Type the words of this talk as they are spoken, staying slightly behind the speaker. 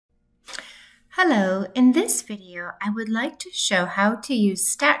Hello, in this video I would like to show how to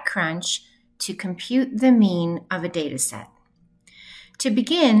use Statcrunch to compute the mean of a dataset. To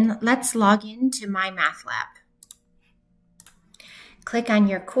begin, let's log into MyMathLab. Click on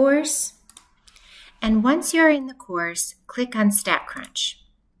your course, and once you're in the course, click on Statcrunch.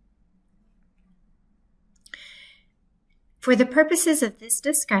 For the purposes of this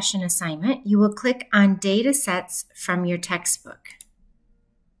discussion assignment, you will click on Datasets from your textbook.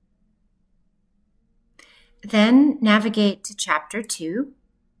 Then navigate to Chapter 2,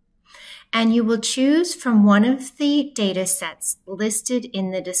 and you will choose from one of the data sets listed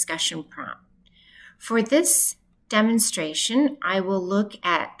in the discussion prompt. For this demonstration, I will look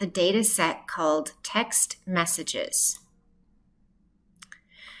at the data set called Text Messages.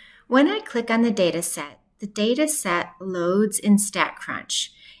 When I click on the data set loads in Statcrunch.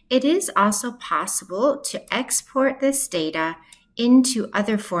 It is also possible to export this data into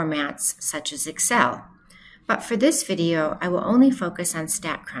other formats such as Excel. But for this video, I will only focus on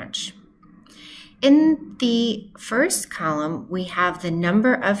Statcrunch. In the first column, we have the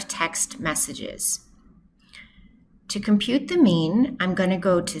number of text messages. To compute the mean, I'm going to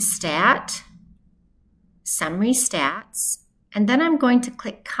go to Stat, Summary Stats, and then I'm going to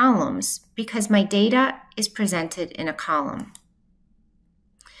click Columns because my data is presented in a column.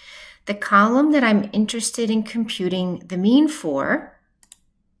 The column that I'm interested in computing the mean for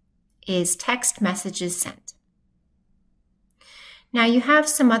is text messages sent. Now you have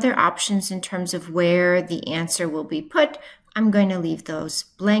some other options in terms of where the answer will be put. I'm going to leave those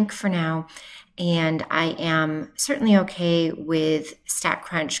blank for now, and I am certainly okay with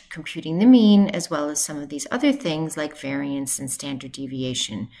Statcrunch computing the mean as well as some of these other things like variance and standard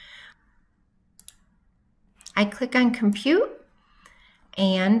deviation. I click on Compute,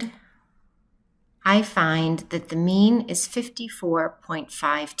 and I find that the mean is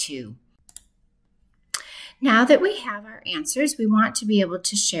 54.52. Now that we have our answers, we want to be able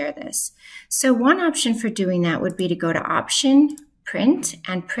to share this. So one option for doing that would be to go to Option, Print,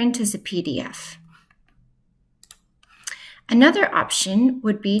 and print as a PDF. Another option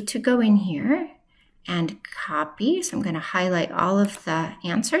would be to go in here and copy. So I'm going to highlight all of the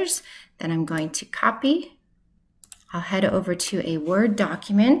answers. Then I'm going to copy. I'll head over to a Word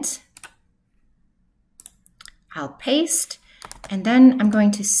document. I'll paste, and then I'm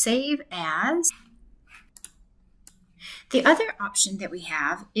going to save as. The other option that we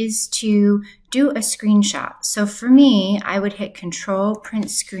have is to do a screenshot. So for me, I would hit Control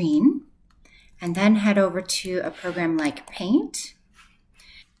Print Screen and then head over to a program like Paint.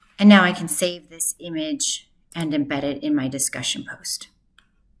 And now I can save this image and embed it in my discussion post.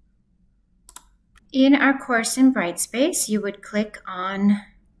 In our course in Brightspace, you would click on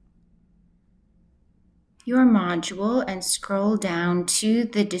your module and scroll down to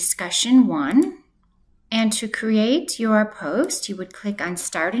the discussion 1. And to create your post, you would click on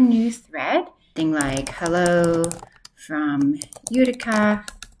Start a New Thread, thing like Hello from Utica.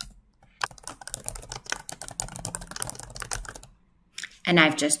 And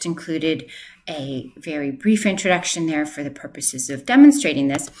I've just included a very brief introduction there for the purposes of demonstrating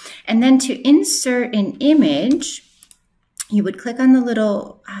this. And then to insert an image, you would click on the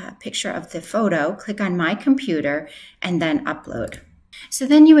little picture of the photo, click on My Computer, and then Upload. So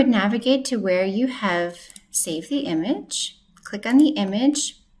then you would navigate to where you have saved the image, click on the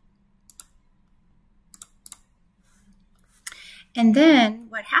image, and then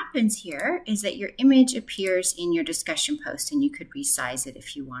what happens here is that your image appears in your discussion post, and you could resize it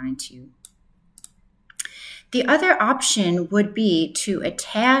if you wanted to. The other option would be to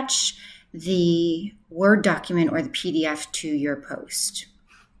attach the Word document or the PDF to your post.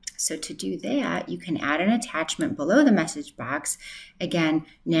 So to do that, you can add an attachment below the message box. Again,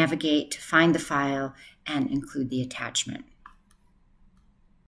 navigate to find the file and include the attachment.